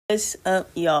What's up,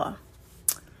 y'all?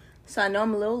 So I know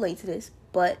I'm a little late to this,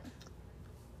 but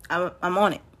I'm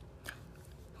on it.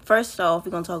 First off,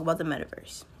 we're gonna talk about the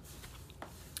metaverse.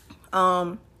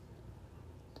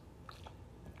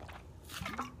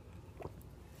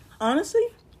 Honestly,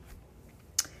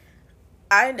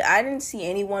 I didn't see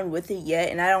anyone with it yet,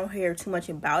 and I don't hear too much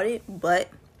about it. But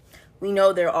we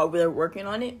know they're working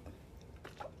on it.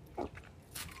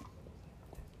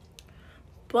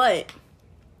 But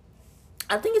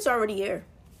I think it's already here.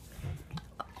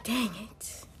 Dang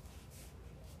it.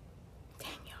 Dang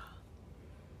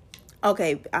y'all.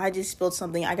 Okay, I just spilled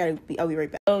something. I'll be right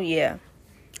back. Oh yeah.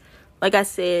 Like I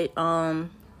said, the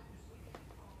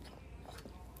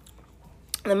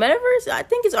metaverse, I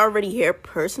think it's already here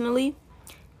personally.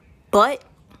 But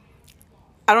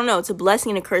I don't know, it's a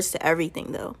blessing and a curse to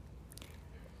everything though.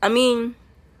 I mean,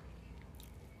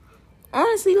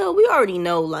 honestly though, we already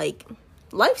know like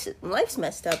life's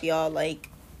messed up, y'all. Like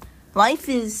life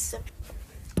is,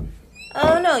 I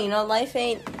don't know, life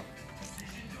ain't,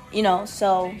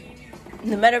 so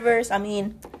the metaverse, I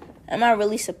mean, am I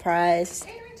really surprised?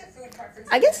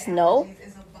 I guess no.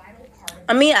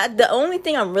 I mean, the only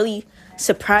thing I'm really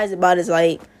surprised about is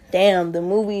like, damn, the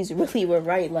movies really were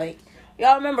right. Like,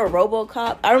 y'all remember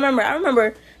RoboCop? I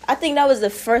remember. I think that was the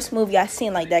first movie I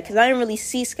seen like that, because I didn't really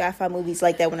see sci-fi movies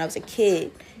like that when I was a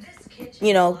kid.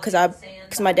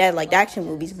 Because my dad liked action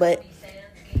movies. But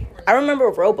I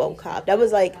remember RoboCop. That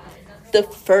was like the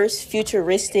first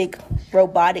futuristic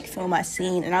robotic film I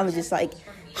seen, and I was just like,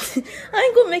 I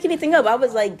ain't gonna make anything up. I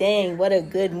was like, dang, what a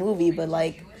good movie. But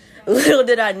like, little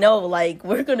did I know, like,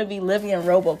 we're gonna be living in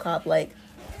RoboCop. Like,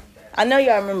 I know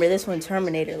y'all remember this one,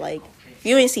 Terminator. Like, if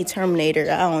you ain't see Terminator,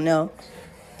 I don't know.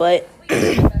 But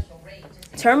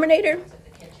Terminator,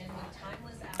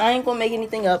 I ain't gonna make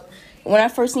anything up. When I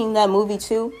first seen that movie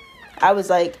too, I was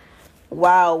like,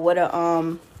 wow, what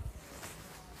a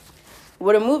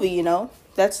movie,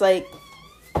 That's like,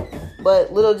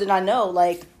 but little did I know,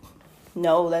 like,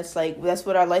 no, that's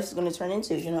what our life is gonna turn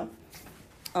into,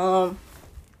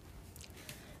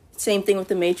 Same thing with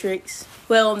The Matrix.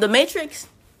 Well, The Matrix,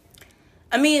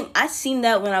 I mean, I seen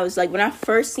that when I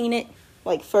first seen it,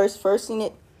 like first seen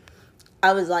it,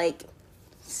 I was like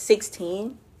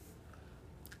 16.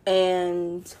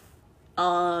 And,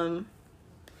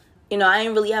 I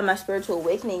didn't really have my spiritual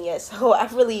awakening yet. So I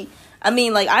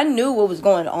knew what was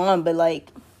going on, but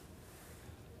like,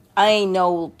 I ain't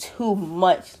know too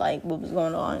much, like, what was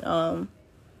going on.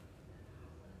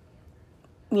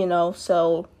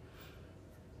 So,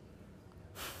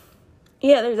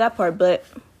 yeah, there's that part, but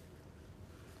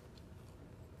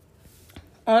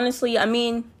honestly, I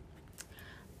mean,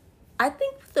 I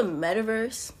think with the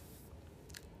metaverse,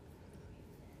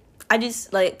 I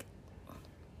just, like,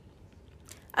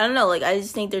 I don't know, like, I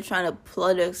just think they're trying to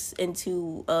plug us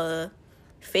into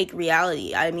fake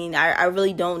reality. I mean, I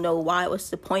really don't know why, what's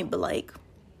the point, but, like,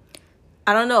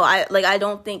 I don't know, I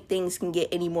don't think things can get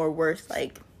any more worse,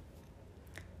 like,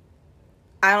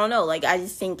 I don't know, like, I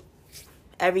just think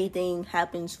everything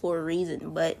happens for a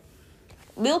reason, but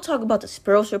we'll talk about the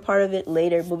spiritual part of it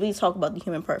later, but we'll talk about the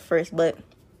human part first. But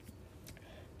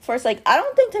first, like, I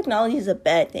don't think technology is a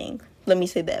bad thing. Let me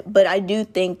say that. But I do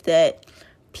think that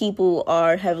people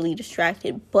are heavily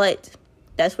distracted. But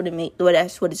that's what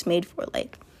it's made for.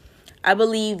 Like, I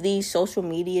believe these social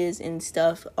medias and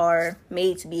stuff are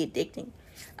made to be addicting.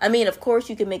 I mean, of course,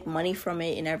 you can make money from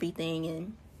it and everything.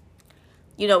 And,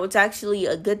 it's actually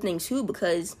a good thing, too,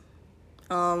 because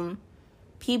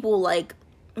people, like,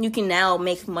 you can now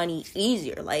make money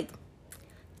easier. Like,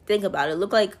 think about it.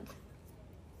 Look at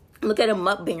a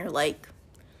mukbanger like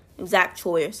Zach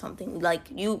Choi or something. Like,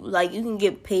 you can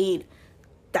get paid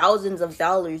thousands of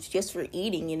dollars just for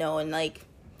eating, and like,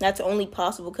 that's only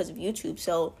possible because of YouTube.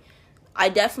 So I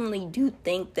definitely do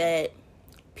think that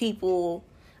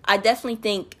I definitely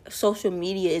think social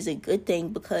media is a good thing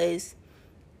because,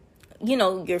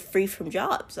 you're free from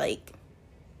jobs. Like,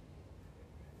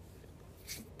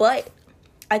 but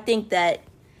I think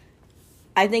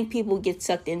people get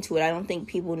sucked into it. I don't think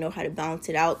people know how to balance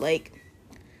it out. Like,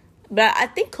 but I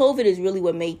think COVID is really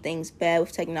what made things bad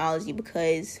with technology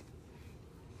because,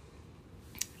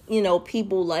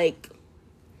 people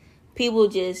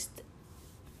just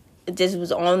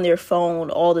was on their phone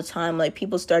all the time. Like,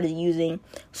 people started using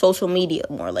social media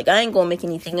more. Like, I ain't gonna make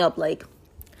anything up. Like,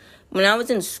 when I was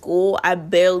in school, I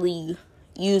barely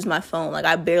used my phone. Like,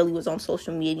 I barely was on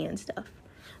social media and stuff.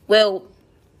 Well,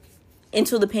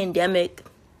 until the pandemic.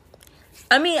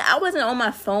 I mean, I wasn't on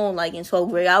my phone, like, in 12th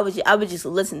grade. I would just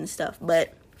listen to stuff.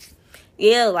 But,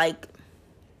 yeah, like,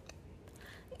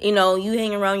 you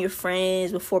hang around your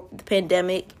friends before the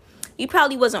pandemic. you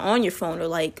probably wasn't on your phone, or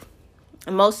like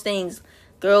most things,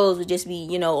 girls would just be,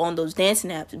 you know, on those dancing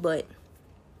apps, but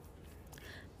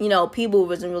you know, people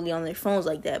wasn't really on their phones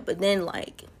like that. But then,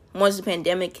 like, once the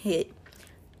pandemic hit,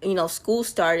 you know, school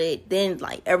started, then,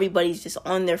 like, everybody's just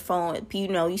on their phone. You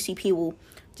know, you see people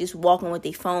just walking with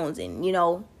their phones, and, you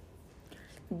know,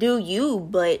 do you,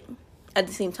 but at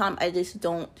the same time, I just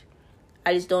don't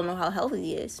know how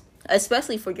healthy it is,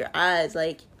 especially for your eyes.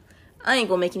 Like, I ain't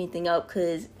gonna make anything up,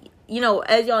 because, you know,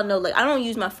 as y'all know, like, I don't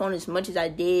use my phone as much as I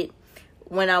did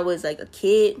when I was, like, a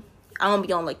kid. I don't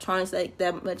be on electronics like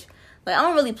that much. Like, I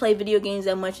don't really play video games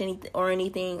that much or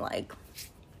anything. Like,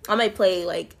 I might play,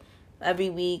 like, every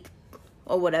week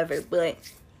or whatever. But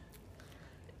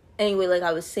anyway, like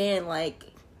I was saying, like,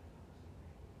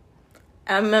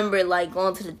 I remember, like,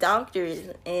 going to the doctors,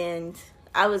 and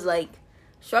I was, like,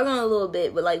 struggling a little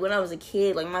bit. But, like, when I was a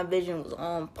kid, like, my vision was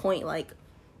on point. Like,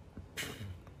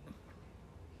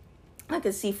 I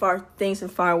could see things from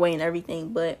far away and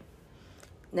everything. But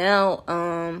now,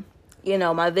 you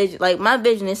know, my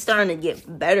vision is starting to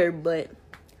get better, but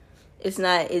it's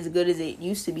not as good as it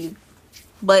used to be.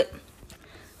 But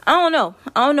I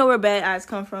don't know where bad eyes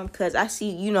come from, because I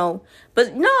see, you know,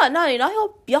 but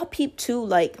no, y'all peep too,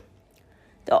 like,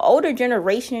 the older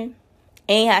generation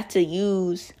ain't have to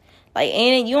use, like,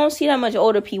 and you don't see that much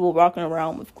older people walking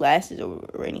around with glasses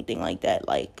or anything like that.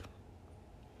 Like,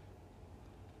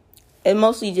 it's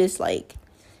mostly just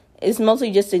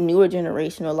a newer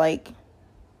generation, or like,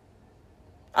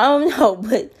 I don't know,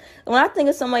 but when I think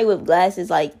of somebody with glasses,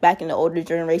 like, back in the older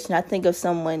generation, I think of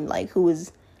someone, like, who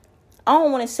is, I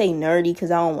don't want to say nerdy,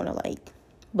 because I don't want to, like,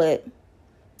 but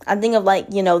I think of, like,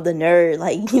 you know, the nerd,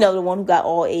 like, you know, the one who got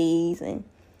all A's, and,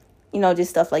 you know, just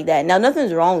stuff like that. Now,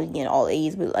 nothing's wrong with getting all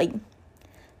A's, but, like,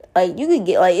 you could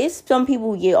get, like, it's some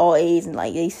people who get all A's, and,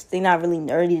 like, they're not really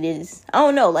nerdy. They just, I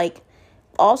don't know, like,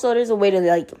 also, there's a way to,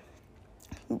 like,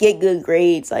 get good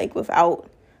grades, like, without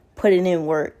putting in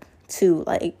work, too.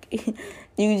 Like,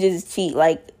 you just cheat,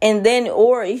 like, and then,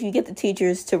 or if you get the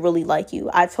teachers to really like you.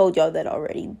 I told y'all that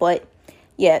already. But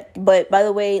yeah, but by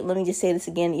the way, let me just say this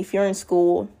again. If you're in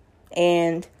school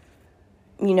and,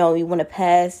 you know, you want to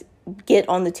pass, get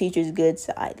on the teacher's good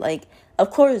side. Like,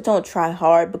 of course, don't try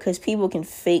hard, because people can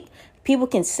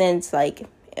sense, like,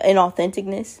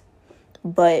 inauthenticness.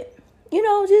 But, you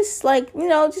know, just, like, you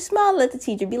know, just smile at the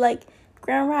teacher. Be like,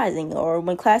 Grand Rising. Or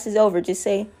when class is over, just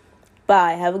say,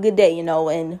 bye, have a good day, you know.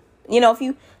 And, you know, if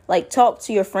you, like, talk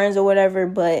to your friends or whatever,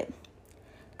 but,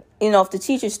 you know, if the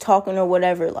teacher's talking or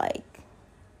whatever, like,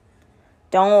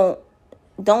 don't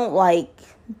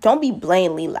be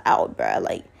blatantly loud, bruh.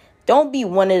 Like, don't be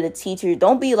one of the teachers.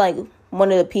 Don't be, like, one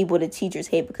of the people the teachers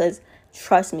hate, because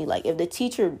trust me, like, if the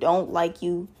teacher don't like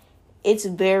you,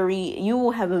 you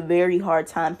will have a very hard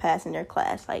time passing their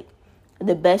class. Like,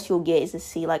 the best you'll get is a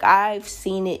C. Like, I've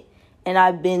seen it, and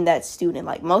I've been that student.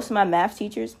 Like, most of my math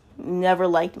teachers never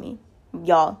liked me.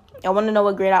 Y'all want to know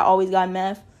what grade I always got in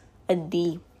math? A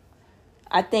D.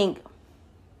 I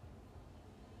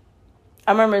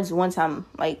remember this one time,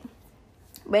 like,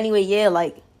 but anyway, yeah,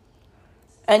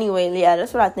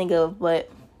 that's what I think of. But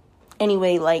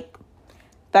anyway, like,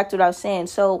 back to what I was saying.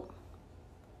 So,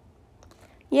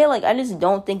 yeah, like, I just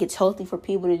don't think it's healthy for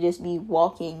people to just be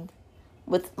walking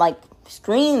with, like,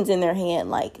 screens in their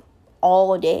hand, like,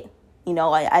 all day. You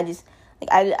know, I just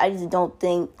don't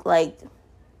think, like,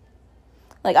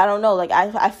 I don't know, like,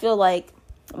 I feel like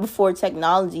before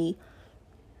technology,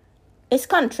 it's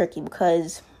kind of tricky,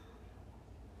 because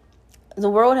the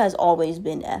world has always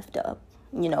been effed up.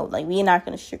 You know, like, we're not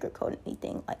going to sugarcoat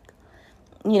anything. Like,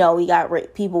 you know, we got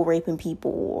people raping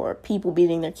people, or people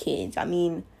beating their kids. I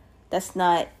mean, that's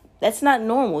not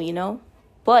normal, you know?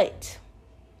 But,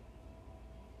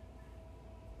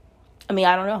 I mean,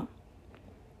 I don't know.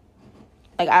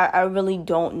 Like, I really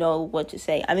don't know what to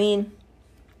say. I mean,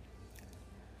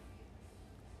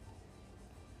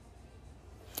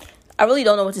 I really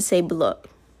don't know what to say, but look.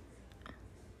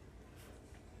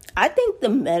 I think the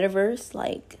metaverse,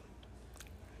 like,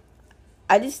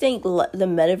 I just think the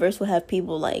metaverse will have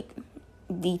people, like,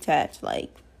 detached.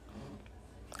 Like,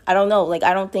 I don't know. Like,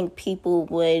 I don't think people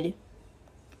would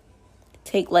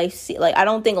take life, like, I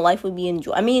don't think life would be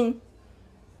enjoyed. I mean,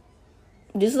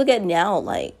 just look at now,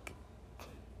 like,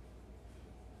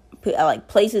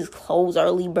 places close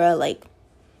early, bruh. Like,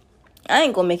 I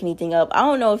ain't gonna make anything up. I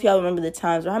don't know if y'all remember the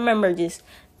times, but I remember just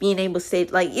being able to stay,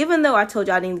 like, even though I told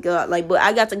y'all I didn't go out, like, but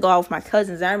I got to go out with my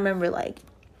cousins. I remember, like,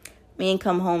 me ain't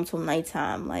come home till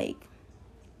nighttime. Like,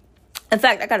 in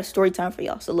fact, I got a story time for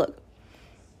y'all. So look,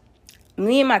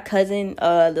 me and my cousin,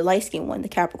 the light skinned one, the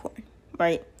Capricorn,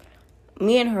 right?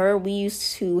 me and her, we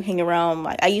used to hang around.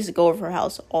 Like, I used to go over her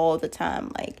house all the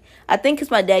time. Like, I think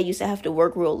because my dad used to have to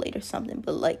work real late or something.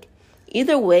 But, like,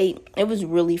 either way, it was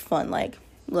really fun. Like,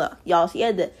 look, y'all, she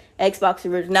had the Xbox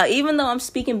original. Now, even though I'm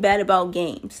speaking bad about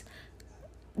games,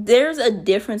 there's a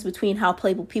difference between how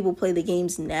people play the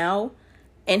games now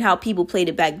and how people played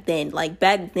it back then. Like,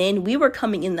 back then, we were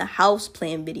coming in the house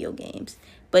playing video games.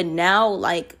 But now,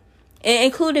 like,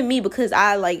 including me, because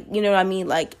I, like, you know what I mean?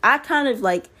 Like, I kind of,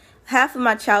 like, half of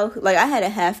my childhood, like, I had a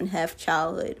half and half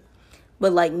childhood.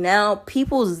 But, like, now,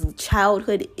 people's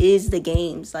childhood is the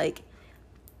games. Like,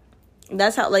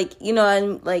 that's how, like, you know,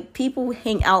 and, like, people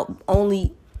hang out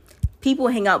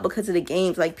because of the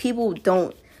games. Like,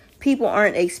 people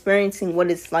aren't experiencing what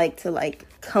it's like to, like,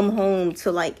 come home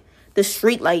to, like, the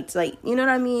street lights, like, you know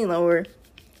what I mean? Or,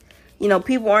 you know,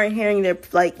 people aren't hearing their,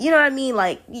 like, you know what I mean?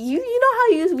 Like, you know how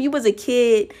you was a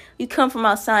kid, you come from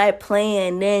outside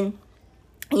playing, then,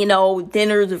 you know,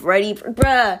 dinner's ready,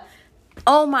 bruh.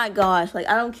 Oh my gosh, like,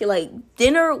 I don't care, like,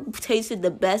 dinner tasted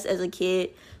the best as a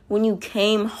kid when you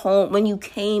came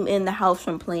in the house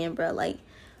from playing, bruh. Like,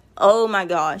 oh my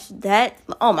gosh,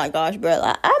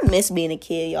 bruh. I miss being a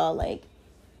kid, y'all. Like,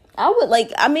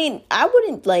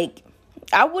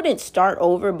 I wouldn't start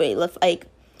over, but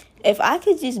if I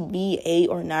could just be 8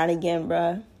 or 9 again,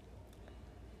 bruh.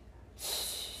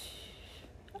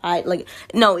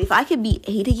 If I could be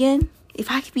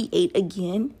 8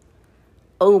 again,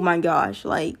 oh my gosh,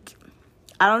 like,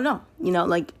 I don't know, you know,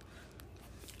 like,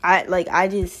 if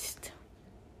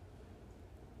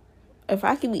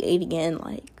I could be 8 again,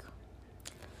 like,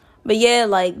 but yeah,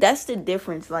 like, that's the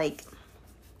difference, like,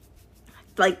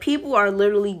 people are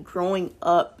literally growing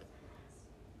up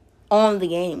on the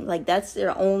game. Like, that's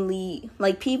their only,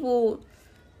 like, people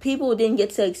didn't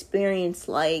get to experience,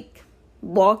 like,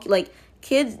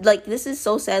 kids, like, this is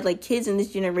so sad, like, kids in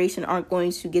this generation aren't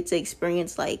going to get to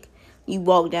experience, like, you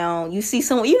walk down, you see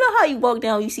someone, you know how you walk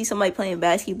down, you see somebody playing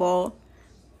basketball,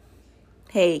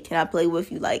 hey, can I play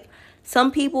with you? Like,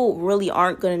 some people really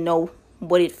aren't gonna know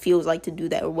what it feels like to do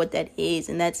that, or what that is,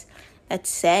 and that's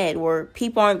sad. Or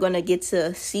people aren't gonna get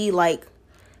to see, like,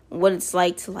 what it's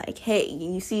like to, like, hey,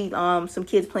 you see some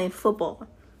kids playing football,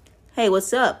 hey,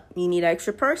 what's up, you need an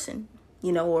extra person,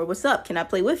 you know, or what's up, can I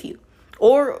play with you?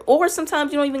 Or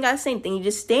sometimes you don't even gotta say anything, you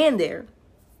just stand there,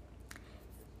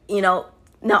 you know.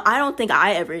 Now, I don't think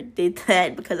I ever did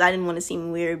that because I didn't want to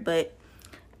seem weird, but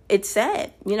it's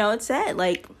sad, you know, it's sad.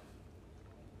 Like,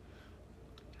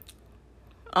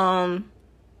 you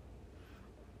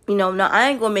know, no, I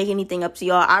ain't gonna make anything up to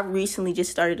y'all. I recently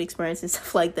just started experiencing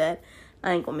stuff like that.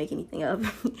 I ain't gonna make anything up.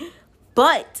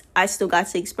 But I still got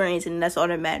to experience it, and that's all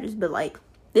that matters. But, like,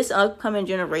 this upcoming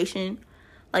generation,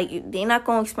 like, they're not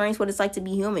gonna experience what it's like to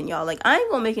be human, y'all. Like, I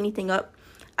ain't gonna make anything up.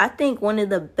 I think one of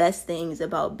the best things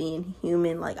about being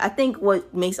human, like, I think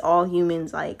what makes all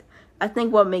humans, like, I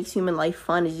think what makes human life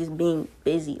fun is just being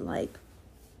busy. Like,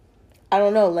 I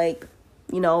don't know, like,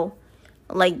 you know,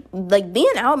 like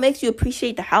being out makes you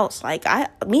appreciate the house. Like,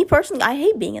 me personally, I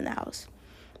hate being in the house.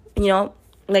 You know,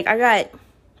 like, I got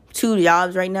 2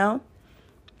 jobs right now,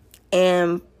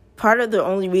 and part of the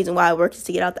only reason why I work is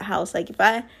to get out the house. Like, if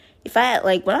I had,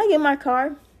 like, when I get my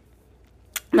car,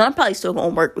 no, I'm probably still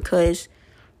gonna work because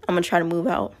I'm gonna try to move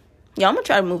out. Yeah, I'm gonna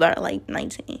try to move out at, like,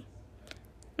 19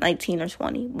 or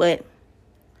 20, but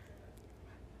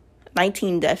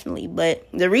 19 definitely. But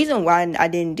the reason why I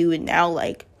didn't do it now,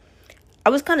 like, I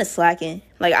was kind of slacking.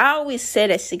 Like, I always said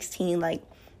at 16, like,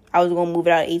 I was gonna move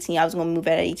it out at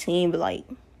 18, but, like,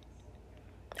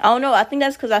 I don't know. I think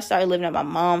that's because I started living at my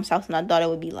mom's house, and I thought it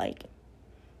would be, like,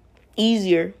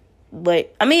 easier.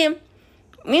 But, I mean,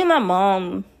 my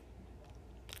mom,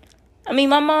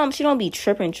 she don't be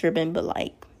tripping, but,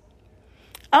 like,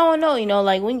 I don't know, you know,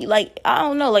 like, when you, like, I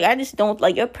don't know, like, I just don't,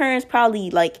 like, your parents probably,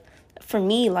 like, for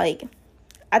me, like,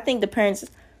 I think the parents,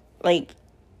 like,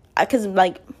 because,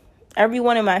 like,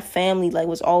 everyone in my family, like,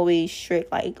 was always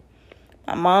strict. Like,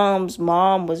 my mom's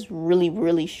mom was really,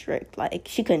 really strict. Like,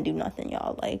 she couldn't do nothing,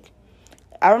 y'all. Like,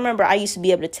 I remember I used to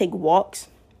be able to take walks.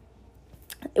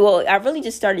 Well, I really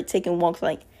just started taking walks,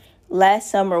 like,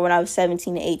 last summer when I was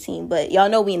 17 and 18. But y'all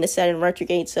know we in the Saturn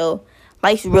retrograde, so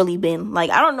life's really been, like,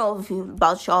 I don't know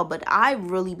about y'all, but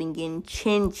I've really been getting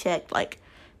chin checked, man.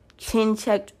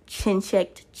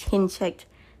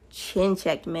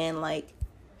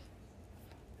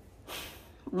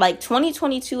 Like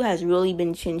 2022 has really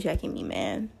been chin checking me,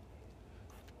 man.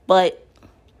 But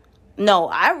no,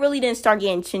 I really didn't start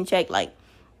getting chin checked, like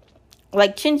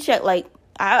chin check, like,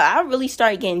 I really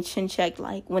started getting chin checked,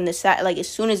 like, when as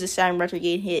soon as the Saturn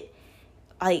retrograde hit.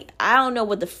 Like, I don't know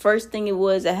what the first thing it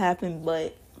was that happened,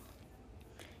 but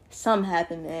something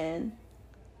happened, man.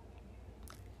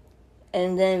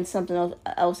 and then something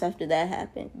else after that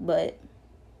happened. But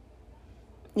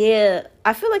yeah,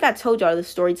 I feel like I told y'all the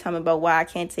story time about why I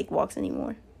can't take walks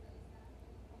anymore.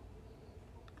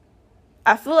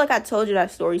 I feel like I told you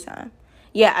that story time.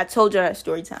 Yeah, I told you that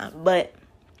story time. But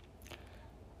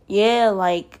yeah,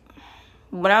 like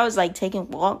when I was like taking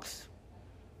walks,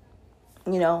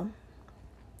 you know.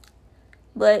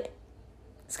 But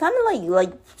it's kind of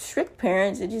like strict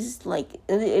parents. It just like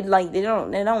it like they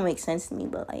don't make sense to me.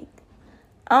 But like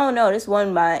I don't know. This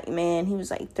one man, he was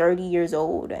like 30 years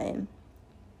old, and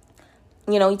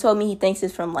you know, he told me he thinks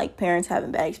it's from like parents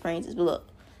having bad experiences. But look,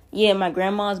 yeah, my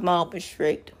grandma's mom was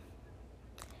strict.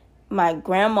 My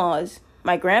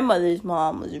grandmother's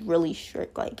mom was really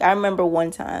strict. Like I remember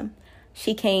one time,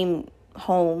 she came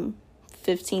home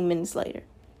 15 minutes later,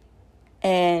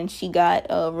 and she got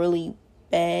a really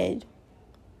bad,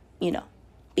 you know,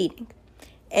 beating.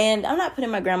 And I'm not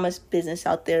putting my grandma's business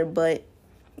out there, but,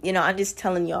 you know, I'm just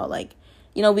telling y'all, like,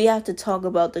 you know, we have to talk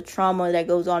about the trauma that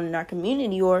goes on in our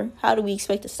community, or how do we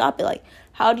expect to stop it? Like,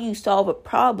 how do you solve a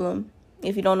problem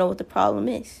if you don't know what the problem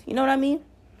is? You know what I mean?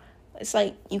 It's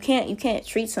like, you can't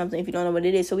treat something if you don't know what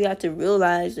it is. So we have to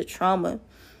realize the trauma,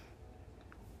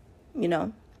 you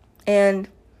know, and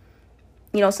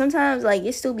you know, sometimes, like,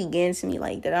 it still begins to me,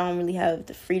 like, that I don't really have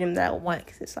the freedom that I want.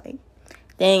 Because it's like,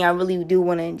 dang, I really do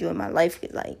want to enjoy my life.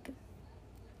 Because, like,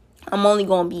 I'm only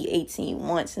going to be 18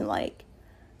 once. And, like,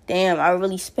 damn, I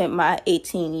really spent my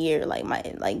 18 year,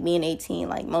 being 18,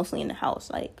 like, mostly in the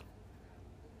house. Like,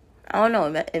 I don't know.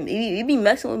 It be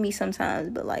messing with me sometimes.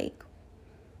 But, like,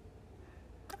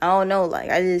 I don't know. Like,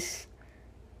 I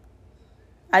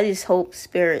just hope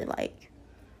spirit, like,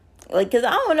 because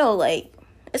I don't know, like,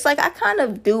 it's like I kind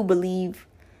of believe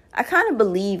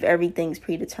everything's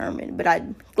predetermined, but I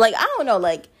don't know,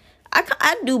 like,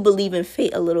 I do believe in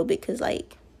fate a little bit, because,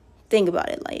 like, think about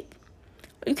it, like,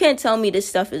 you can't tell me this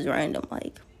stuff is random,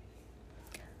 like,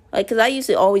 because I used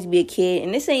to always be a kid,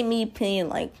 and this ain't me playing,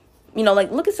 like, you know,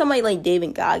 like, look at somebody like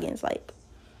David Goggins, like,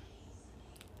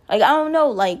 I don't know,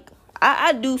 like,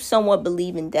 I do somewhat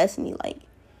believe in destiny, like,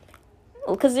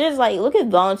 because there's, like, look at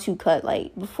Von Tucut,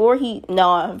 like,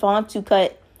 Von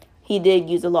Tucut, he did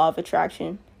use the law of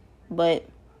attraction, but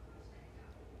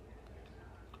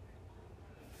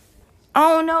I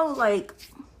don't know, like,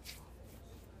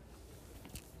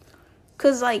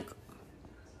 because, like,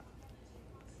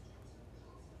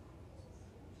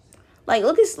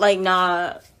 look at, like,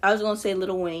 nah, I was going to say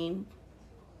Lil Wayne,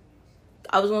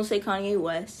 I was going to say Kanye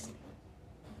West,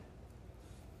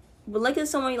 but look at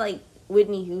somebody like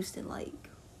Whitney Houston, like,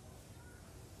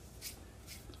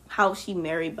 how she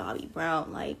married Bobby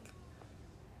Brown, like,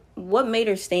 what made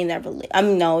her stay in that relationship? I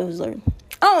mean, no, it was like,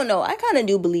 I don't know. I kind of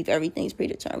do believe everything's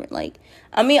predetermined. Like,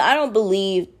 I mean, I don't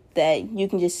believe that you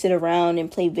can just sit around and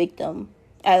play victim.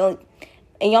 And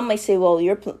y'all might say, well,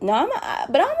 no, I'm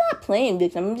not, but I'm not playing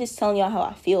victim. I'm just telling y'all how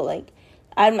I feel. Like,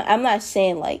 I'm not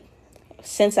saying, like,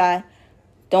 since I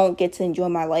don't get to enjoy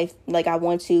my life like I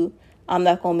want to, I'm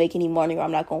not going to make any money, or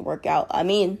I'm not going to work out. I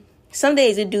mean, some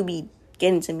days it do be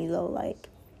getting to me, though, like,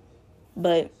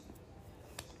 but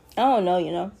I don't know,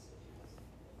 you know.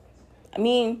 I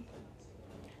mean,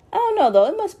 I don't know, though.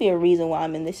 It must be a reason why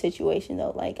I'm in this situation,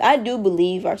 though. Like, I do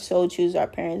believe our soul chooses our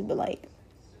parents, but, like,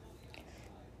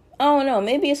 I don't know.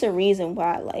 Maybe it's a reason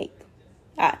why, like,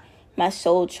 my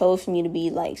soul chose for me to be,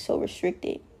 like, so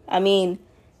restricted. I mean,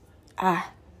 because,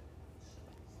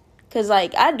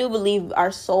 like, I do believe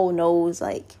our soul knows,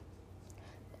 like,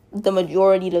 the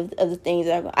majority of the things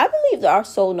that are going. I believe that our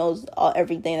soul knows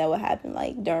everything that will happen,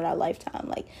 like, during our lifetime.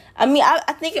 Like, I mean,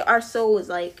 I think our soul is,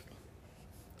 like,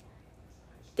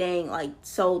 dang, like,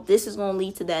 so this is going to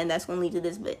lead to that, and that's going to lead to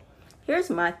this. But here's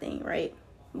my thing, right?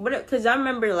 Because I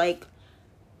remember, like,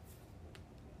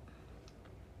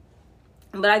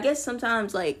 but I guess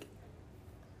sometimes, like,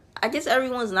 I guess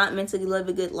everyone's not meant to live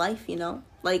a good life, you know?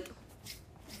 Like,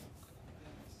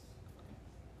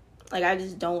 I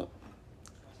just don't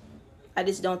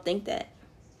think that,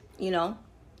 you know?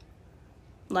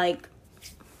 Like,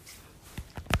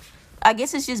 I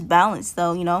guess it's just balance,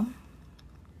 though, you know?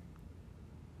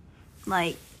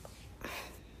 Like,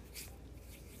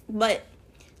 but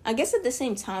I guess at the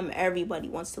same time, everybody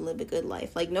wants to live a good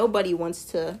life. Like, nobody wants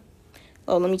to,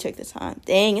 oh, let me check the time.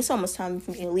 Dang, it's almost time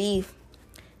for me to leave.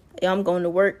 Yeah, I'm going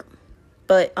to work.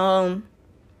 But, I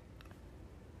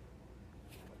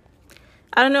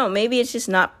don't know. Maybe it's just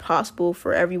not possible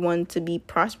for everyone to be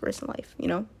prosperous in life, you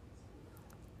know?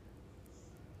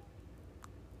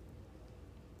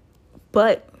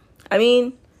 But, I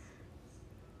mean,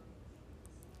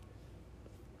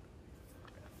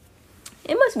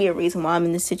 it must be a reason why I'm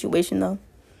in this situation, though.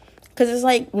 Because it's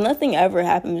like nothing ever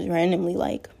happens randomly.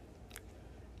 Like,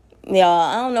 yeah,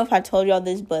 I don't know if I told y'all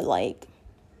this, but like,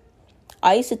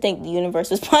 I used to think the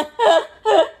universe was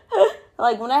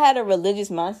like, when I had a religious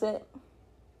mindset,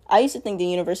 I used to think the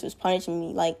universe was punishing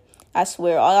me. Like, I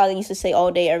swear, all I used to say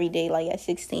all day, every day, like at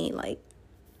 16, like,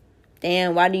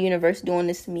 damn, why the universe doing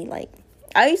this to me? Like,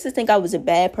 I used to think I was a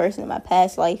bad person in my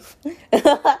past life.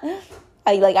 I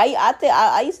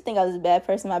used to think I was a bad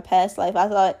person in my past life.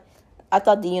 I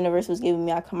thought the universe was giving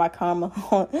me my karma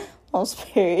on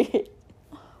spirit.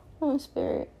 On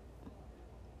spirit.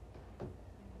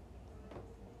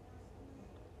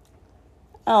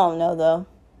 I don't know, though.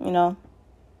 You know?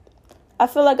 I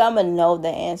feel like I'm going to know the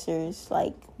answers,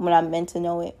 like, when I'm meant to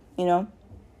know it, you know?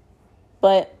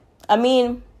 But, I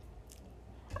mean,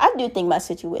 I do think my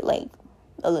situation, like,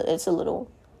 it's a little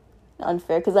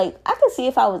unfair. Because, like, I could see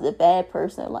if I was a bad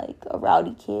person, like, a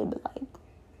rowdy kid, but, like,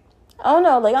 I don't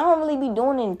know. Like, I don't really be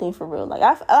doing anything for real. Like,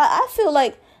 I feel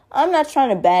like I'm not trying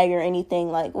to bag or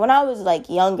anything. Like, when I was, like,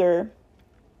 younger,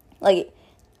 like,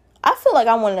 I feel like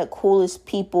I'm one of the coolest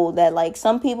people that, like,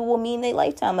 some people will meet in their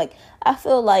lifetime. Like, I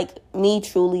feel like me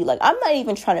truly, like, I'm not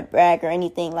even trying to brag or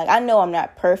anything. Like, I know I'm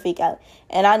not perfect.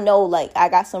 And I know, like, I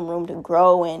got some room to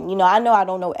grow. And, you know I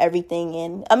don't know everything.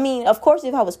 And, I mean, of course,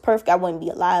 if I was perfect, I wouldn't be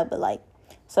alive. But, like,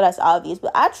 so that's obvious.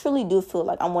 But I truly do feel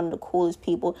like I'm one of the coolest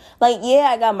people. Like, yeah,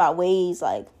 I got my ways.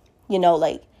 Like, you know,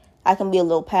 like, I can be a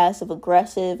little passive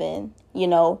aggressive. And, you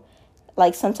know,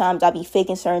 like, sometimes I be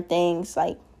faking certain things.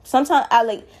 Like, sometimes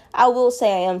I will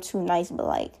say I am too nice, but,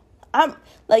 like, I'm,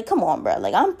 like, come on, bro.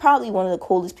 Like, I'm probably one of the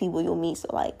coolest people you'll meet. So,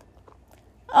 like,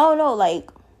 I don't know,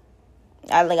 like,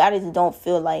 I just don't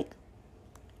feel like,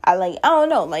 I don't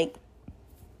know, like,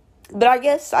 but I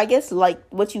guess, like,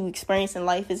 what you experience in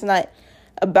life is not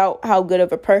about how good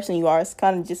of a person you are. It's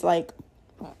kind of just, like,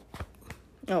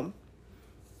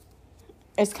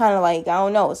 it's kind of like, I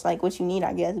don't know, it's like what you need,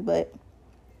 I guess, but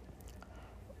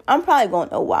I'm probably going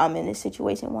to know why I'm in this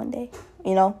situation one day,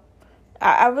 you know?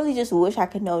 I really just wish I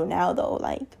could know now, though,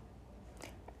 like,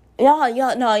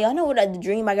 y'all know what the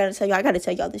dream I gotta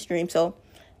tell y'all this dream. So,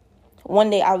 one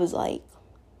day I was, like,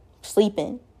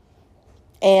 sleeping,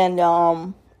 and,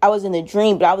 I was in a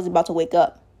dream, but I was about to wake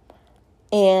up,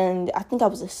 and I think I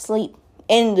was asleep.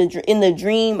 In the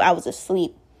dream, I was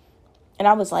asleep, and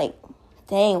I was like,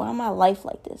 dang, why my life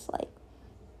like this? Like,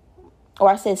 or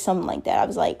I said something like that. I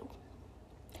was like,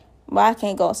 why I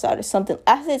can't go outside or something.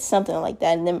 I said something like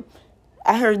that, and then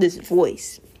I heard this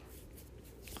voice.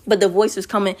 But the voice was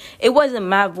coming. It wasn't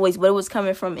my voice, but it was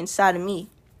coming from inside of me.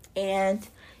 And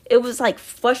it was like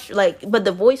but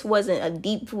the voice wasn't a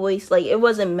deep voice. Like, it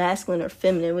wasn't masculine or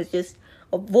feminine. It was just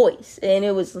a voice. And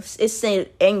it said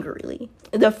angrily.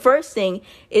 The first thing,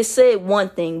 it said one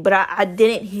thing, but I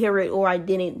didn't hear it, or I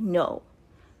didn't know.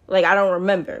 Like, I don't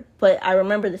remember. But I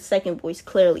remember the second voice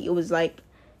clearly. It was like,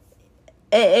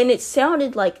 and it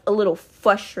sounded like a little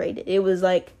frustrated. It was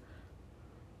like,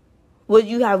 would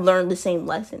you have learned the same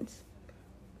lessons?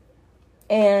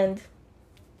 And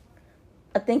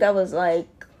I think I was really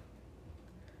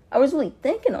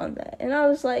thinking on that. And I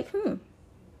was like, you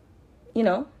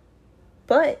know,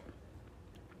 but,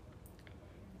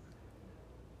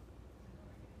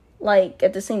 like,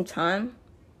 at the same time,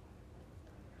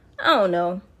 I don't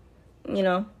know, you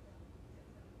know,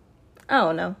 I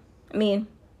don't know. I mean,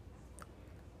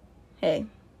 hey,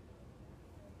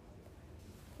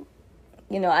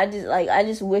 you know, I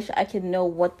just wish I could know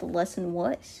what the lesson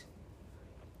was,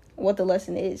 what the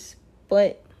lesson is.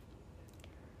 But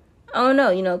I don't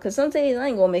know, you know, because some days I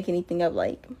ain't gonna make anything up.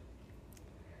 Like,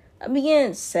 I be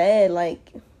getting sad,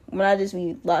 like, when I just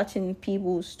be watching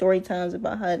people's story times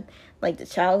about how, like, the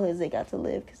childhoods they got to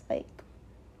live. Because, like,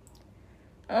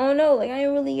 I don't know, like, I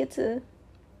didn't really get to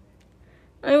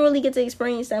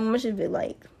experience that much of it.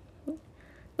 Like,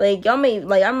 y'all may,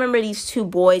 like, I remember these two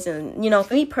boys, and, you know,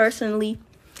 for me personally,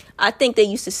 I think they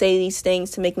used to say these things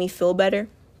to make me feel better,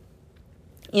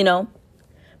 you know,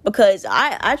 because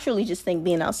I truly just think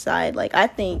being outside, like, I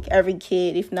think every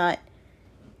kid, if not,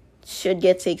 should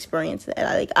get to experience that.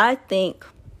 Like, I think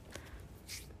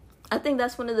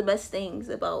that's one of the best things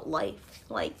about life,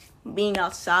 like, being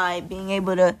outside, being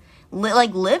able to,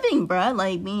 living, bruh,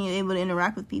 like, being able to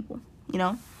interact with people, you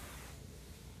know,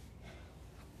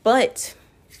 but,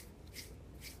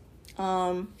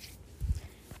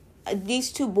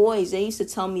 these two boys, they used to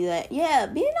tell me that, yeah,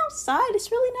 being outside, it's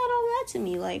really not all that to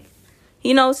me. Like,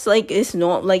 you know, it's like, it's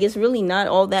not, like, it's really not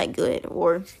all that good,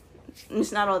 or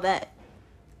it's not all that.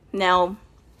 Now,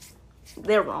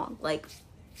 they're wrong. Like,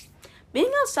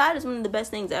 being outside is one of the best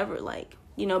things ever. Like,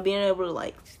 you know, being able to,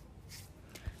 like,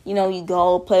 you know, you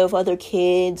go play with other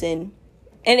kids, and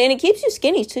And it keeps you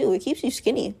skinny, too. It keeps you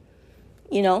skinny.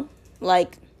 You know?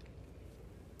 Like,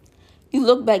 you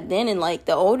look back then and, like,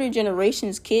 the older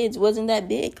generation's kids wasn't that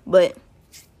big. But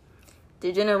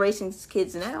the generation's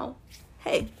kids now,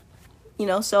 hey, you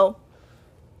know, so,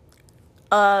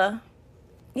 yeah,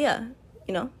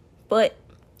 you know. But,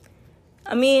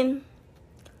 I mean,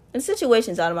 the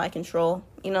situation's out of my control.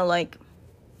 You know, like,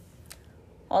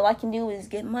 all I can do is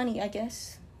get money, I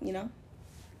guess, you know.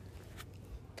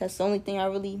 That's the only thing I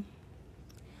really...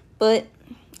 But,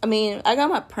 I mean, I got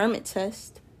my permit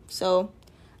test. So,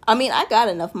 I mean, I got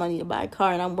enough money to buy a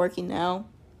car, and I'm working now.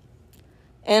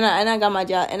 And I got my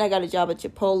job, and I got a job at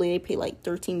Chipotle. They pay like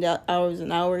 $13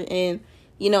 an hour. And,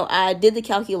 you know, I did the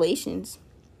calculations.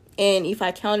 And if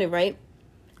I counted right,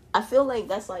 I feel like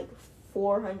that's like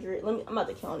 400. I'm about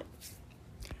to count it.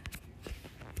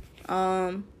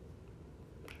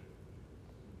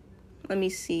 Let me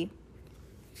see.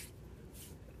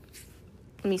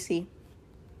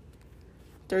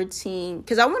 13,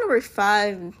 because I want to work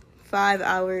five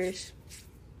hours.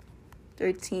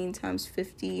 13 times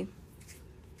 50.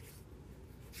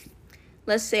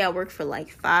 Let's say I work for like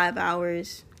 5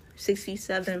 hours.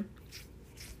 67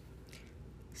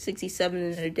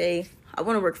 in a day. I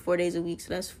want to work 4 days a week, so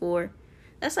that's 4.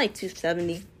 That's like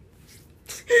 270.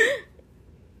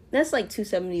 That's like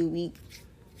 270 a week.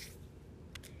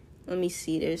 Let me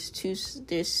see. There's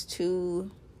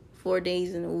 4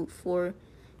 days in a week. 4.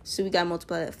 So we got to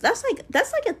multiply that. That's like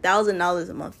 $1,000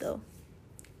 a month though.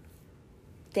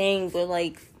 Dang, but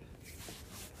like,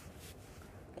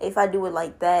 if I do it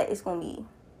like that, it's gonna be.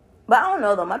 But I don't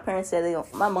know though. My parents said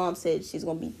my mom said she's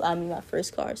gonna be buying me my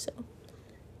first car, so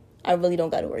I really don't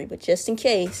gotta worry. But just in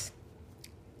case.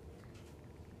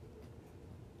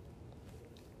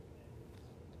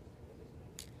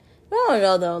 I don't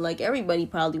know though. Like everybody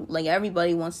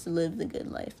wants to live the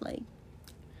good life. Like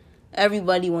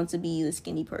everybody wants to be the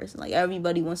skinny person. Like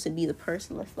everybody wants to be the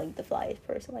person that's like the flyest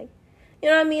person. Like, you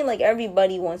know what I mean? Like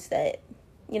everybody wants that.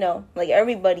 You know, like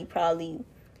everybody probably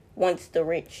wants the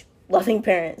rich, loving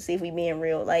parents. If we being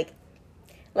real, like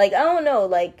I don't know.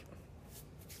 Like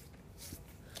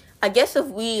I guess if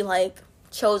we like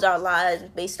chose our lives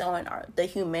based on the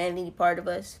humanity part of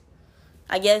us,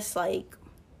 I guess like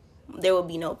there would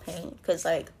be no pain. Because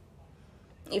like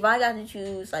if I got to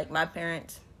choose like my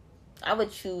parents, I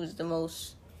would choose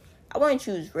I wouldn't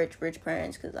choose rich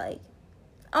parents. Because like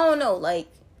I don't know, like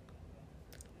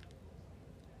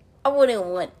I wouldn't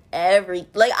want I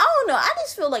don't know, I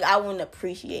just feel like I wouldn't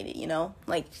appreciate it, you know?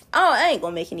 Like I ain't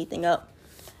gonna make anything up.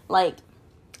 Like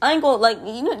I ain't gonna, like,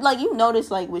 you know, like you notice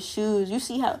like with shoes, you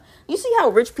see how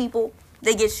rich people,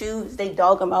 they get shoes, they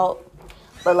dog them out.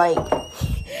 But like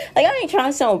I ain't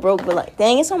trying to sound broke, but like,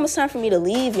 dang, it's almost time for me to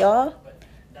leave, y'all.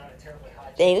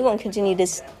 Dang, we're gonna continue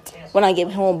this when I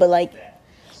get home. But like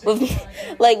with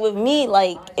me,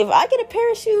 like if I get a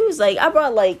pair of shoes, like I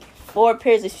brought like 4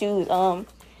 pairs of shoes.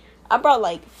 I brought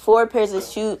like 4 pairs of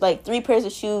shoes, like 3 pairs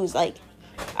of shoes. Like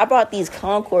I brought these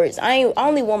Concords. I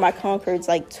only wore my Concords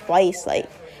like twice. Like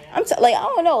I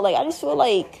don't know. Like I just feel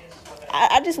like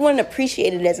I just wouldn't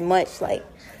appreciate it as much. Like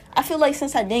I feel like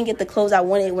since I didn't get the clothes I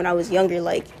wanted when I was younger,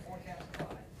 like,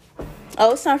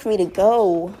 oh, it's time for me to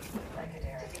go.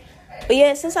 But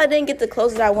yeah, since I didn't get the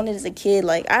clothes that I wanted as a kid,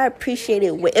 like I appreciate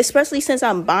it especially since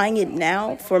I'm buying it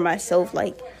now for myself.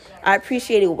 Like I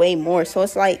appreciate it way more. So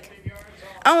it's like,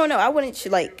 I don't know. I wouldn't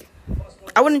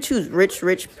choose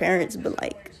rich parents, but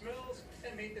like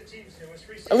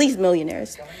at least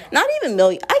millionaires. Not even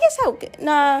million. I guess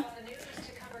I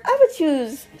would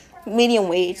choose medium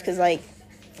wage because like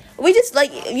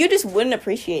you just wouldn't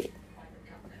appreciate it.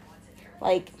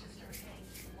 Like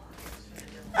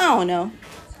I don't know.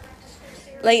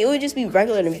 Like it would just be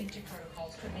regular to me.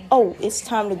 Oh, it's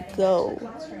time to go.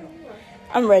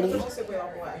 I'm ready.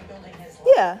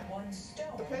 Yeah.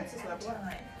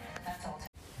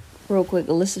 Real quick,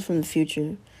 Alyssa from the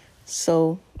future.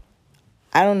 So,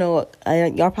 I don't know.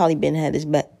 Y'all probably had this,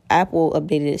 but Apple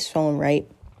updated its phone, right?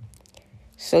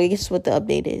 So, guess what the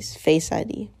update is? Face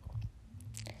ID.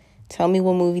 Tell me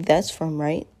what movie that's from,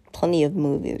 right? Plenty of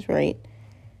movies, right?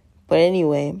 But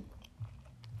anyway,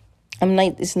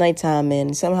 it's nighttime,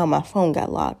 and somehow my phone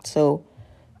got locked. So,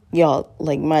 y'all,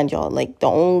 like, mind y'all, like, the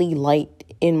only light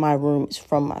in my room is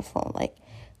from my phone. Like,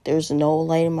 there's no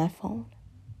light in my phone.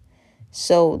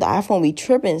 So the iPhone be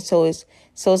tripping. So it's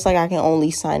like I can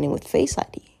only sign in with Face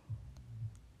ID.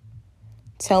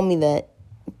 Tell me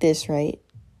this, right?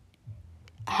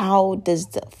 How does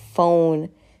the phone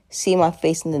see my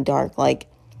face in the dark? Like,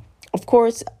 of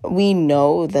course, we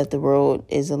know that the world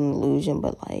is an illusion,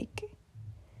 but like,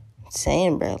 I'm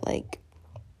saying, bro, like,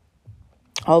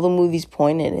 all the movies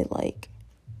point at it, like,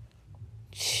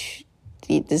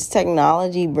 this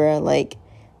technology, bruh, like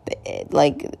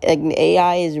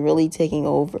AI is really taking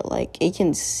over. Like, it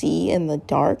can see in the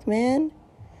dark, man.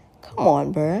 Come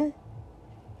on, bruh.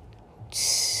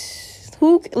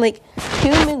 Who, like,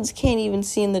 humans can't even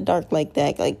see in the dark like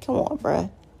that. Like, come on, bruh.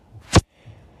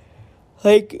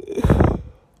 Like,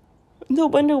 no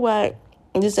wonder why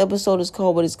this episode is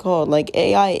called what it's called. Like,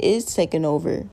 AI is taking over.